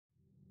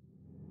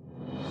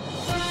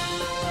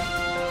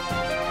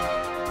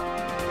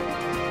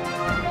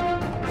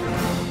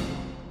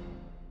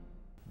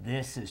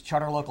This is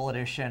Charter Local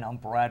Edition. I'm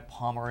Brad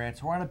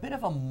Pomerance. We're on a bit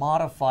of a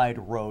modified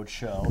road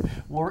show.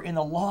 We're in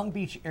the Long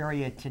Beach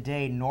area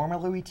today.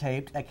 Normally we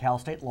taped at Cal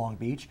State Long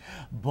Beach,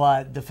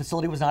 but the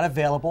facility was not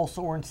available,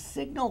 so we're in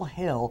Signal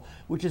Hill,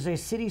 which is a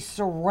city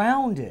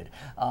surrounded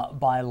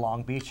by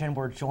Long Beach, and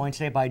we're joined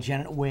today by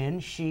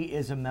Nguyen. She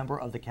is a member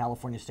of the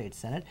California State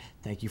Senate.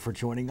 Thank you for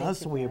joining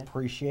us. We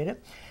appreciate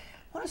it.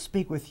 I want to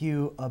speak with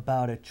you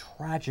about a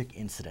tragic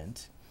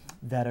incident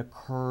that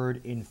occurred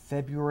in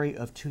February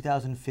of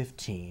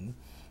 2015.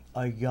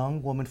 A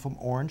young woman from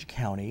Orange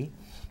County.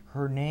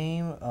 Her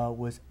name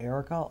was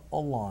Erica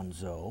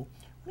Alonzo.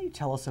 Why don't you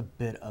tell us a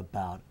bit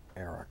about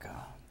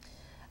Erica?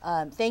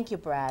 Thank you,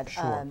 Brad.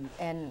 Sure.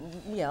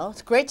 And you know,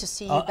 it's great to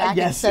see you back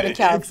in Southern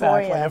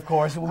California. Exactly, of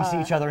course. We see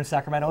each other in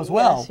Sacramento as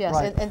well. Yes, yes.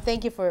 Right. And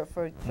thank you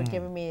for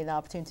giving me an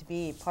opportunity to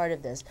be part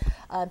of this.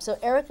 So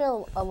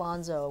Erica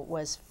Alonzo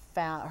was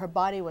found, her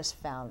body was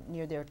found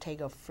near the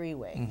Ortega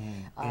Freeway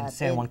in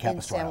San Juan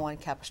Capistrano. In San Juan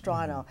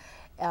Capistrano.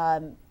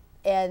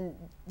 And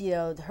you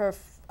know,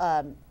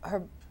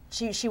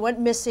 she went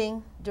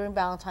missing during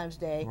Valentine's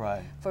Day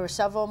for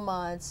several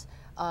months.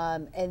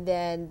 And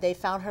then they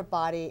found her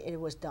body and it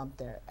was dumped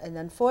there. And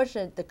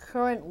unfortunately, the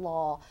current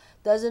law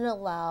doesn't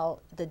allow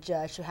the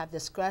judge to have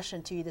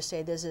discretion to either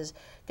say this is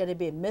going to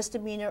be a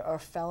misdemeanor or a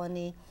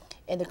felony.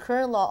 And the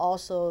current law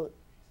also,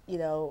 you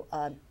know,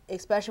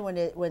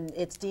 especially when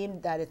it's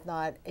deemed that it's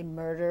not a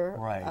murder,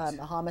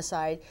 a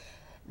homicide,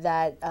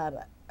 that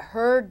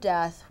her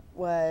death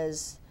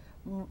was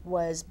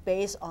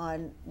based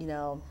on, you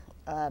know,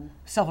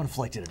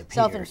 self-inflicted, it appears.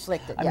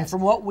 Self-inflicted, I mean,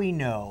 from what we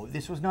know,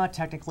 this was not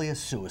technically a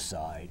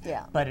suicide,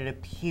 but it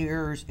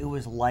appears it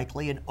was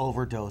likely an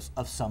overdose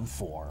of some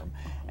form.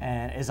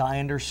 And as I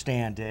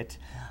understand it,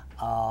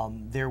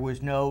 there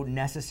was no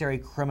necessary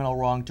criminal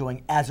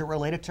wrongdoing as it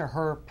related to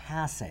her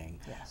passing,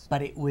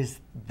 but it was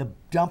the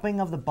dumping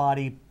of the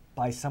body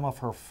by some of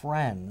her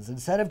friends.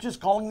 Instead of just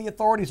calling the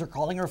authorities or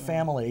calling her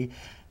family,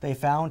 they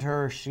found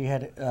her, she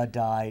had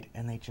died,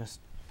 and they just...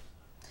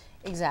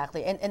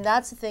 Exactly, and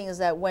that's the thing, is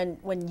that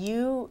when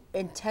you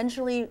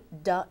intentionally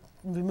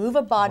remove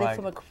a body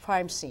from a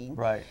crime scene,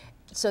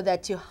 so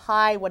that to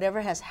hide whatever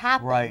has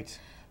happened,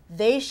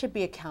 they should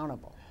be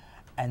accountable.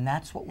 And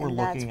that's what we're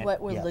looking at. That's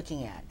what we're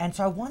looking at. And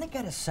so I want to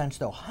get a sense,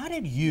 though, how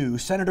did you,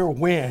 Senator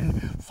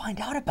Nguyen, find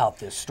out about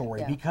this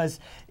story? Because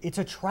it's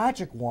a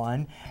tragic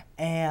one,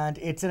 and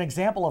it's an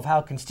example of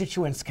how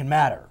constituents can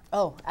matter.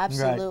 Oh,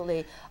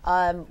 absolutely.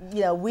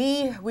 You know,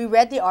 we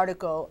read the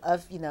article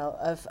of, you know,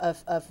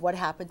 of what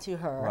happened to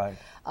her.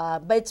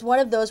 But it's one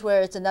of those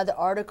where it's another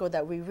article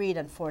that we read,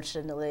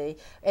 unfortunately,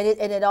 and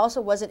it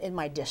also wasn't in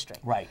my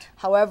district.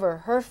 However,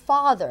 her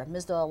father,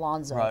 Mr.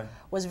 Alonzo,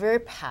 was very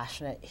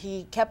passionate.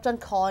 He kept on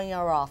calling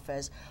our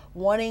office,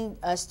 wanting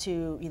us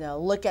to, you know,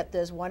 look at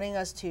this, wanting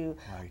us to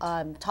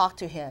talk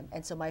to him.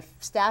 And so my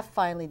staff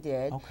finally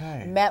did,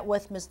 met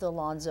with Mr.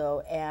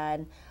 Alonzo,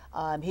 and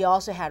he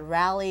also had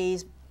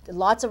rallies,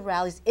 lots of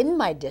rallies in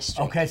my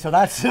district. Okay, so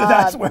that's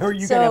where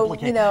you get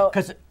implicated.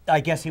 Because I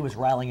guess he was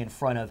rallying in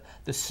front of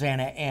the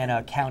Santa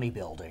Ana County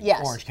building,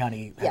 Orange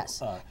County.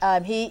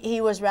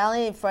 He was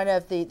rallying in front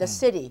of the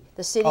city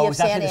of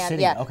Santa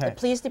Ana, the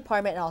police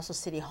department, and also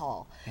City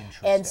Hall.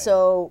 And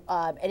so,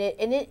 and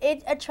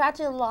it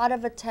attracted a lot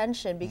of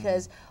attention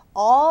because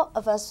all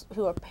of us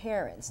who are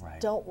parents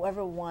don't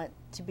ever want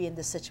to be in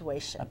this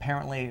situation.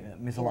 Apparently,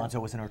 Ms. Alonzo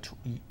was in her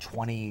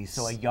 20s,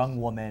 so a young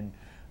woman.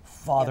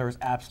 Father is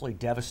absolutely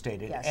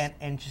devastated,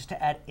 and just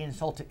to add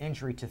insult to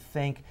injury, to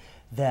think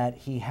that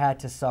he had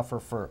to suffer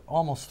for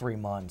almost 3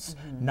 months,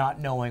 not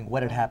knowing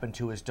what had happened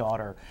to his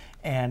daughter,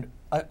 and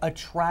a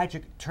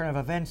tragic turn of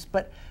events,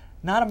 but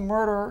not a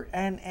murder,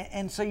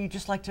 and so you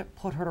just like to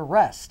put her to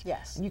rest.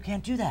 And you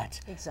can't do that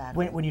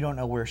when you don't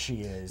know where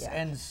she is,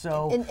 and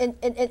so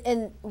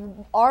and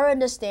our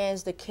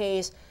understands the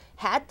case.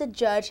 Had the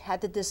judge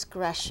had the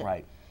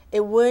discretion,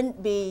 it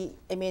wouldn't be,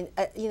 I mean,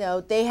 you know,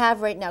 they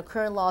have right now,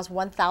 current laws,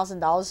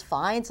 $1,000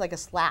 fine. It's like a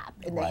slap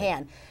in the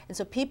hand. And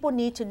so people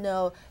need to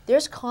know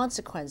there's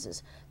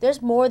consequences.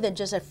 There's more than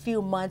just a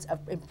few months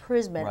of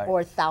imprisonment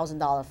or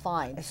 $1,000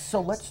 fine.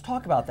 So let's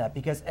talk about that,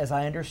 because as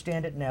I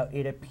understand it now,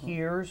 it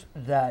appears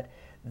that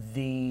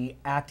the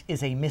act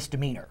is a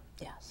misdemeanor.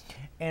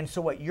 And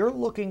so what you're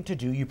looking to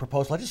do, you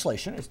propose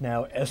legislation, it's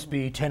now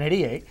SB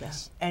 1088,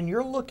 and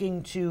you're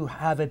looking to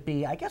have it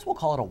be, I guess we'll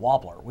call it a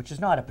wobbler, which is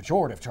not a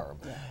pejorative term.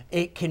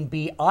 It can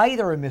be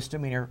either a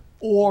misdemeanor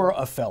or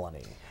a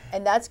felony.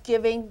 And that's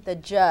giving the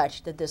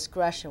judge the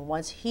discretion.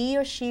 Once he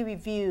or she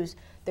reviews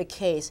the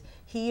case,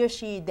 he or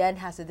she then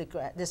has the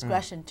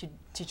discretion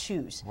to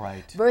choose.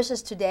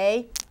 Versus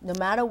today, no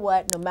matter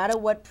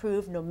what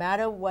proof, no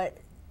matter what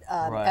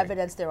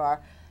evidence there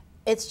are,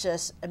 it's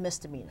just a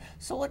misdemeanor.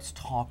 So let's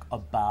talk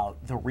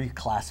about the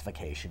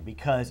reclassification,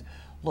 because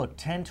look,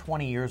 10,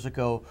 20 years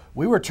ago,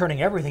 we were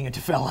turning everything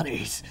into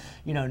felonies.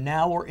 You know,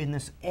 now we're in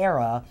this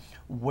era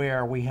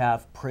where we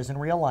have prison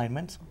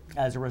realignment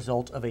as a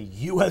result of a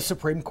U.S.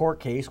 Supreme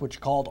Court case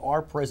which called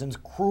our prisons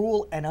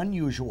cruel and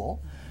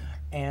unusual.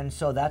 And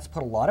so that's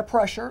put a lot of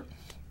pressure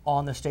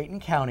on the state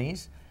and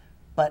counties.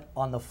 But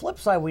on the flip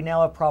side, we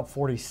now have Prop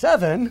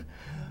 47,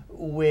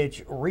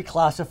 which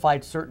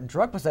reclassified certain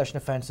drug possession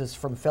offenses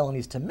from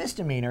felonies to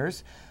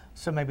misdemeanors.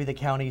 So maybe the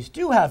counties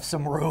do have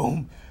some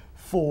room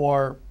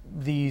for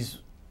these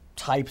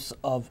types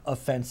of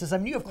offenses. I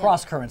mean, you have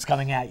cross currents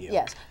coming at you.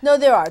 Yes. No,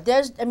 there are.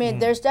 There's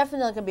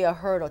definitely going to be a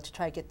hurdle to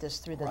try to get this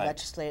through the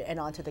legislature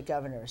and onto the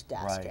governor's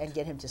desk and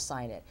get him to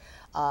sign it.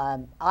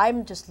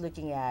 I'm just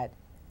looking at,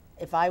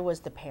 if I was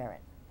the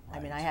parent, I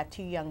mean, I have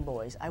 2 young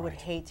boys. I would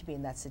hate to be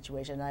in that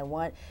situation. I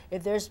want,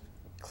 if there's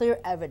clear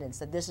evidence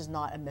that this is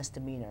not a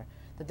misdemeanor,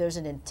 that there's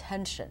an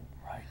intention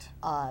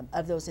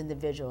of those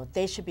individuals,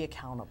 they should be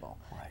accountable.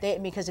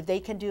 Because if they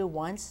can do it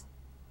once,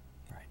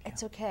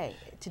 it's okay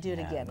to do it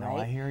again, no,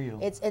 I hear you.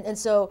 And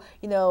so,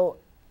 you know,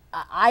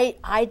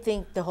 I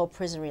think the whole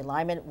prison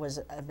realignment was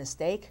a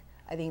mistake.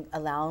 I think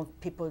allowing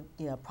people,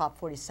 you know, Prop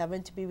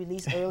 47 to be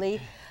released early.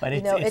 But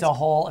it's a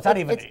whole, it's not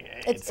even,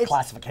 it's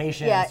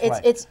classification. Yeah,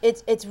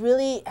 it's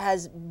really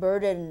has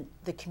burdened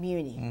the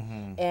community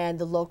and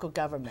the local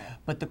government.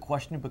 But the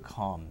question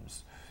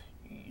becomes,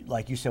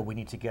 like you said, we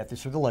need to get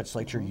this through the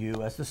legislature.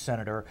 You, as the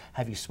senator,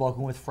 have you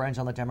spoken with friends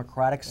on the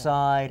Democratic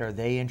side? Are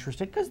they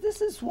interested? Because this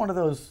is one of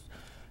those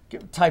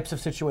types of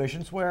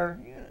situations where,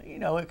 you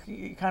know,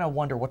 you kind of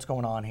wonder what's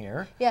going on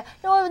here. Yeah,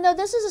 no,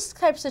 this is a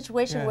type of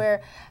situation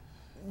where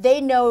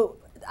they know,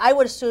 I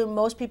would assume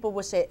most people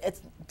would say,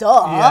 it's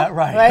duh,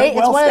 right?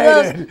 Well it's one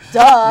stated. of those,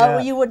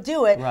 duh, you would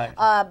do it. Right.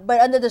 But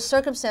under the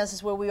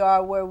circumstances where we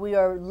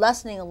are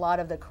lessening a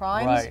lot of the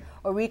crimes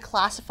or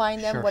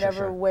reclassifying them,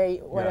 whatever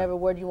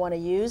word you want to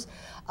use,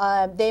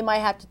 they might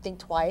have to think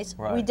twice.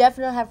 We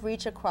definitely have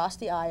reached across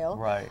the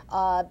aisle.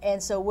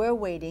 And so we're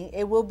waiting.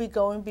 It will be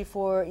going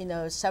before, you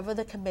know, several of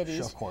the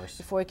committees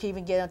before it can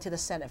even get onto the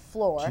Senate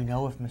floor. Do you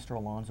know if Mr.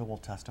 Alonzo will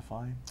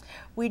testify?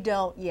 We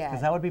don't yet.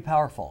 Because that would be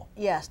powerful.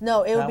 Yes,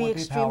 no, it would be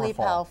extremely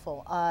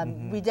powerful.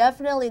 We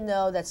definitely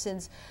know that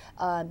since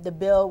the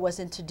bill was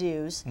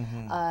introduced,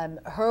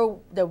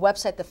 the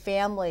website, the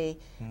family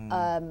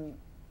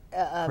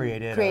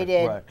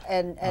created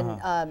and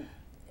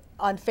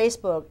on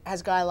Facebook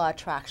has got a lot of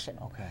traction.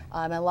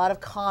 A lot of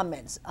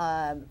comments,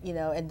 you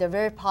know, and they're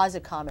very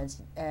positive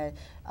comments. And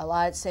a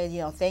lot say,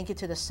 you know, thank you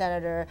to the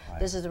senator.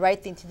 This is the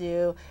right thing to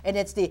do, and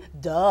it's the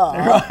duh.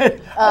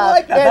 I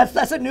like that.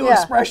 That's a new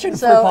expression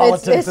for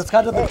politics. It's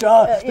kind of the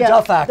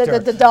duh factor.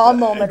 The duh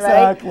moment,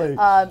 exactly.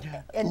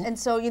 And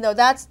so, you know,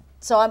 that's.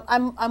 So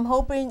I'm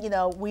hoping, you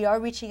know, we are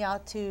reaching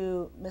out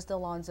to Mr.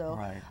 Alonzo,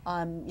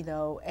 you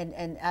know,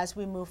 and as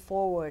we move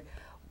forward,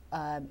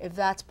 if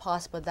that's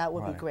possible, that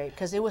would be great,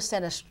 because it would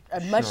send a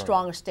much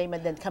stronger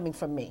statement than coming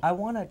from me. I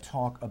want to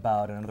talk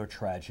about another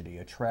tragedy,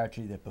 a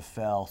tragedy that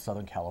befell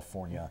Southern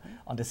California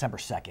on December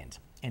 2nd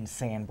in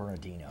San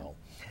Bernardino.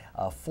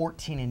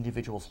 14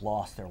 individuals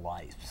lost their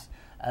lives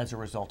as a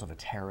result of a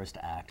terrorist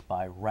act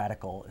by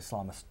radical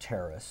Islamist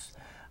terrorists.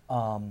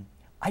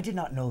 I did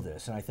not know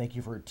this, and I thank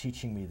you for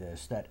teaching me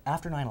this, that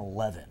after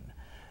 9/11,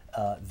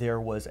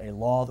 there was a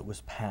law that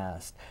was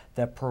passed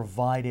that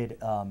provided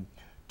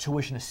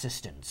tuition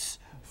assistance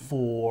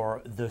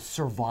for the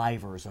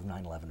survivors of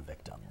 9/11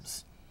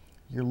 victims.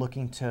 You're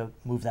looking to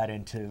move that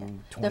into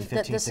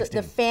 2015-16.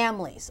 The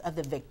families of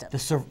the victims.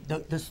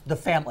 The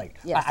family.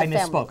 Yes, I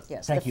misspoke.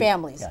 Yes, Thank the you.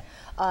 families.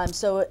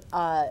 So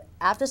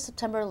after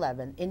September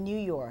 11 in New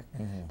York,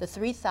 the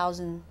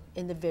 3,000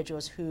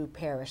 individuals who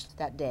perished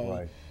that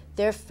day,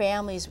 their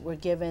families were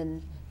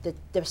given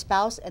their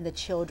spouse and the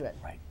children.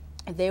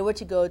 And they were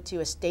to go to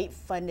a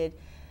state-funded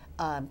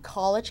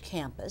college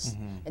campus,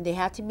 and they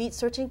had to meet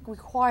certain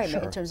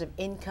requirements in terms of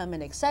income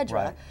and et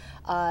cetera,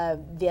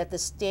 that the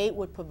state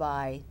would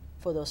provide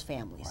for those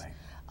families,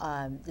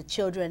 the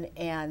children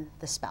and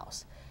the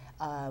spouse.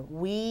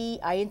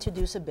 I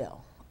introduced a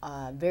bill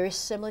very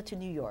similar to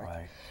New York,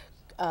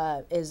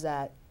 is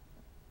that,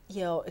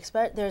 you know,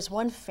 there's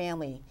one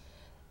family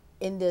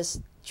in this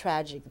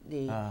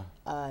tragedy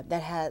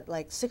that had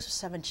like 6 or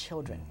 7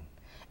 children,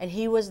 and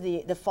he was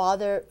the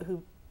father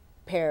who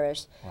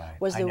perished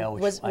was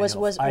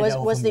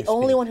the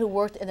only one who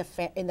worked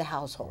in the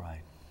household.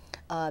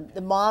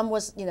 The mom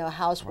was, you know, a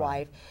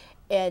housewife,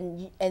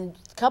 and a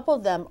couple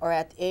of them are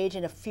at the age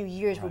in a few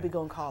years will be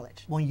going to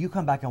college. When you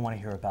come back, I want to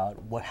hear about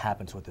what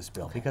happens with this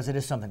bill, because it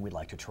is something we'd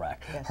like to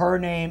track. Her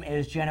name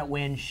is Janet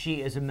Nguyen.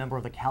 She is a member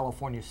of the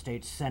California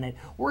State Senate.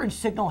 We're in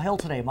Signal Hill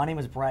today. My name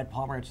is Brad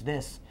Pomerance.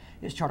 This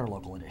is Charter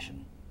Local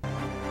Edition.